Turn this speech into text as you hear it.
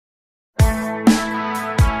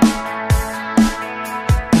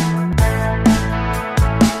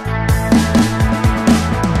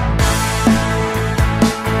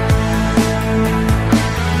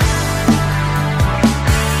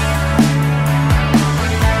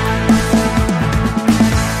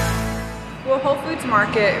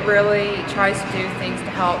market really tries to do things to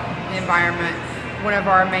help the environment. One of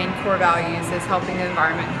our main core values is helping the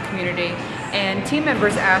environment and community, and team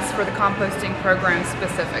members asked for the composting program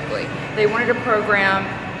specifically. They wanted a program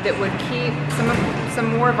that would keep some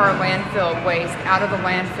more of our landfill waste out of the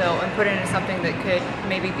landfill and put it into something that could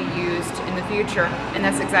maybe be used in the future, and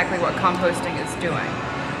that's exactly what composting is doing.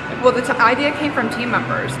 Well, the idea came from team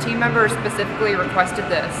members. Team members specifically requested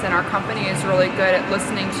this, and our company is really good at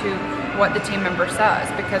listening to what the team member says,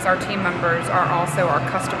 because our team members are also our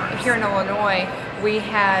customers. Here in Illinois, we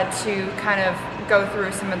had to kind of go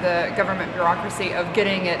through some of the government bureaucracy of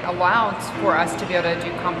getting it allowed for us to be able to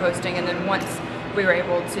do composting, and then once we were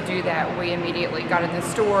able to do that, we immediately got in the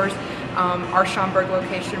stores. Our Schaumburg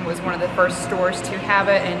location was one of the first stores to have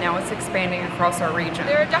it, and now it's expanding across our region.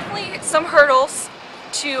 There are definitely some hurdles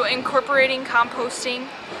to incorporating composting.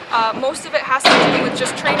 Most of it has to do with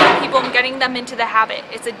just training people and getting them into the habit.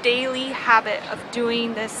 It's a daily habit of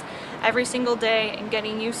doing this every single day and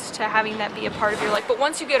getting used to having that be a part of your life. But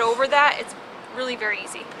once you get over that, it's really very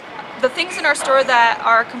easy. The things in our store that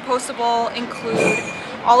are compostable include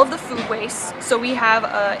all of the food waste. So we have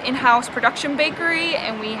an in-house production bakery,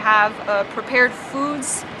 and we have a prepared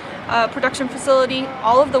foods production facility.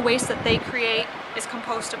 All of the waste that they create is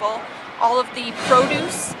compostable. All of the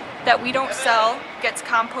produce that we don't sell gets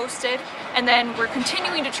composted, and then we're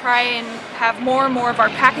continuing to try and have more and more of our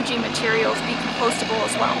packaging materials be compostable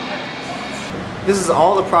as well. This is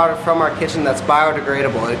all the product from our kitchen that's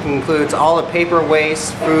biodegradable. It includes all the paper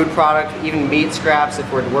waste, food product, even meat scraps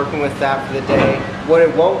if we're working with that for the day. What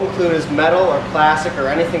it won't include is metal or plastic or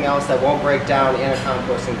anything else that won't break down in a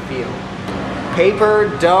composting field.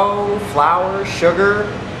 Paper, dough, flour, sugar.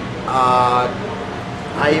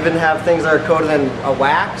 I even have things that are coated in a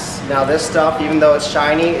wax. Now this stuff, even though it's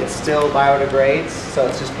shiny, it still biodegrades. So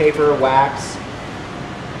it's just paper, wax.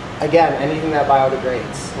 Again, anything that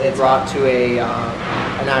biodegrades. It's brought to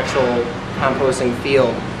an actual composting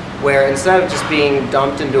field where instead of just being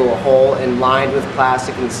dumped into a hole and lined with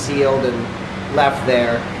plastic and sealed and left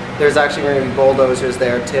there, there's actually going to be bulldozers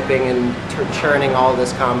there tipping and churning all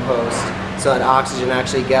this compost so that oxygen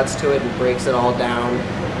actually gets to it and breaks it all down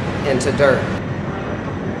into dirt.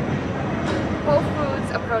 Whole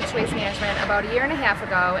Foods approached waste management about 1.5 years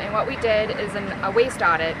ago, and what we did is a waste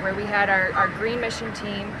audit where we had our green mission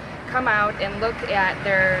team come out and look at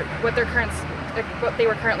what they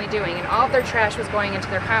were currently doing, and all of their trash was going into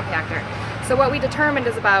their compactor. So what we determined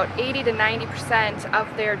is about 80 to 90%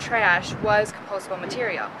 of their trash was compostable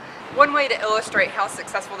material. One way to illustrate how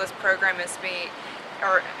successful this program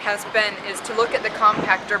has been is to look at the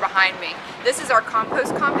compactor behind me. This is our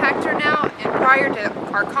compost compactor now, and prior to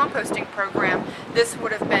our composting program, this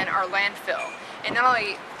would have been our landfill. And not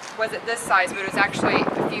only was it this size, but it was actually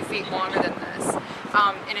a few feet longer than this.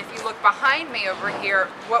 And if you look behind me over here,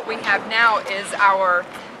 what we have now is our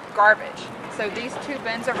garbage. So these two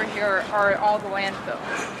bins over here are all the landfill.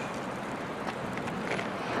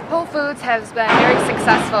 Whole Foods has been very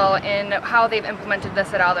successful in how they've implemented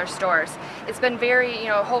this at all their stores. It's been very,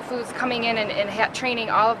 Whole Foods coming in and training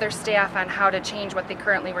all of their staff on how to change what they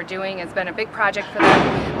currently were doing has been a big project for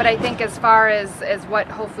them. But I think as far as what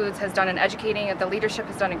Whole Foods has done in educating, the leadership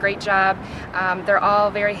has done a great job. They're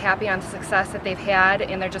all very happy on the success that they've had,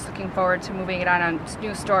 and they're just looking forward to moving it on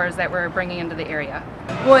new stores that we're bringing into the area.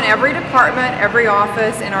 Well, in every department, every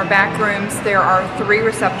office, in our back rooms, there are 3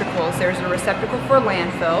 receptacles. There's a receptacle for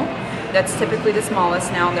landfill. That's typically the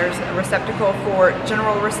smallest now. There's a receptacle for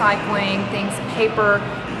general recycling, things, paper,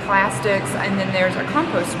 plastics, and then there's a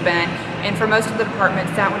compost bin. And for most of the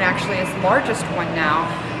departments, that one actually is the largest one now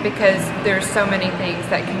because there's so many things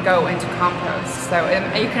that can go into compost. So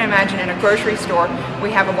you can imagine in a grocery store,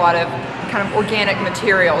 we have a lot of kind of organic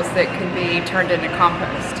materials that can be turned into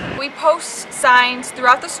compost. We post signs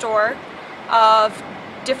throughout the store of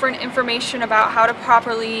different information about how to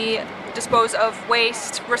properly dispose of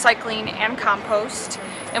waste, recycling, and compost,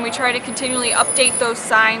 and we try to continually update those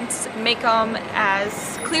signs, make them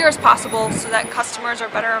as clear as possible so that customers are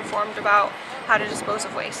better informed about how to dispose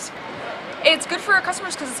of waste. It's good for our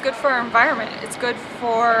customers because it's good for our environment. It's good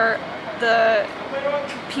for the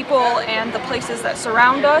people and the places that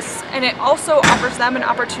surround us, and it also offers them an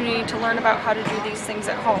opportunity to learn about how to do these things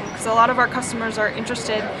at home, because a lot of our customers are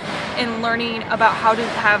interested in learning about how to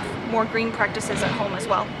have more green practices at home as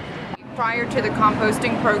well. Prior to the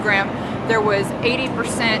composting program, there was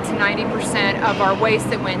 80% to 90% of our waste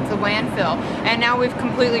that went to landfill, and now we've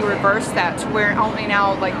completely reversed that to where only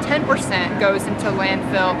now like 10% goes into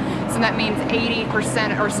landfill. So that means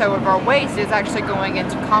 80% or so of our waste is actually going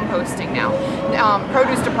into composting now.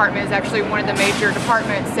 Produce department is actually one of the major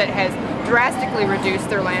departments that has drastically reduce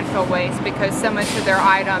their landfill waste because so much of their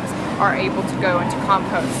items are able to go into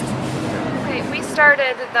compost. Okay, we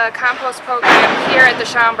started the compost program here at the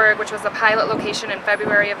Schaumburg, which was a pilot location in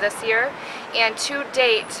February of this year. And to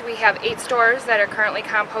date, we have 8 stores that are currently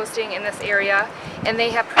composting in this area, and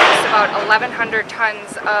they have produced about 1,100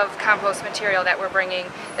 tons of compost material that we're bringing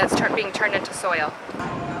that's being turned into soil.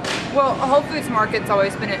 Well, Whole Foods Market's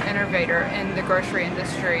always been an innovator in the grocery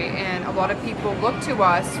industry, and a lot of people look to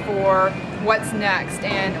us for what's next,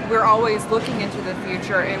 and we're always looking into the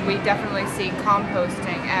future, and we definitely see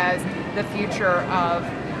composting as the future of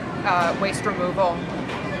waste removal.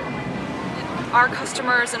 Our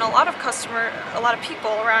customers and a lot of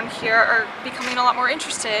people around here are becoming a lot more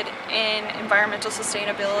interested in environmental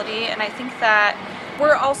sustainability, and I think that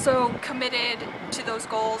we're also committed to those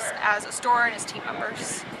goals as a store and as team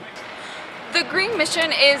members. The Green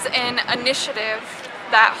Mission is an initiative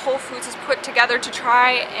that Whole Foods has put together to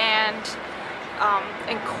try and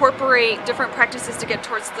incorporate different practices to get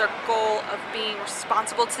towards their goal of being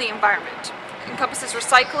responsible to the environment. It encompasses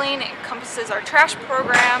recycling, it encompasses our trash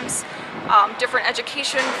programs, different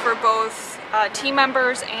education for both team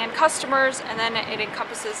members and customers, and then it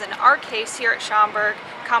encompasses, in our case here at Schaumburg,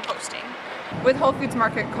 composting. With Whole Foods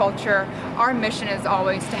Market culture, our mission is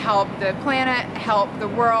always to help the planet, help the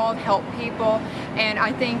world, help people, and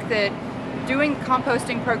I think that doing the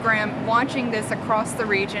composting program, launching this across the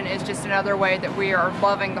region is just another way that we are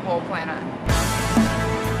loving the whole planet.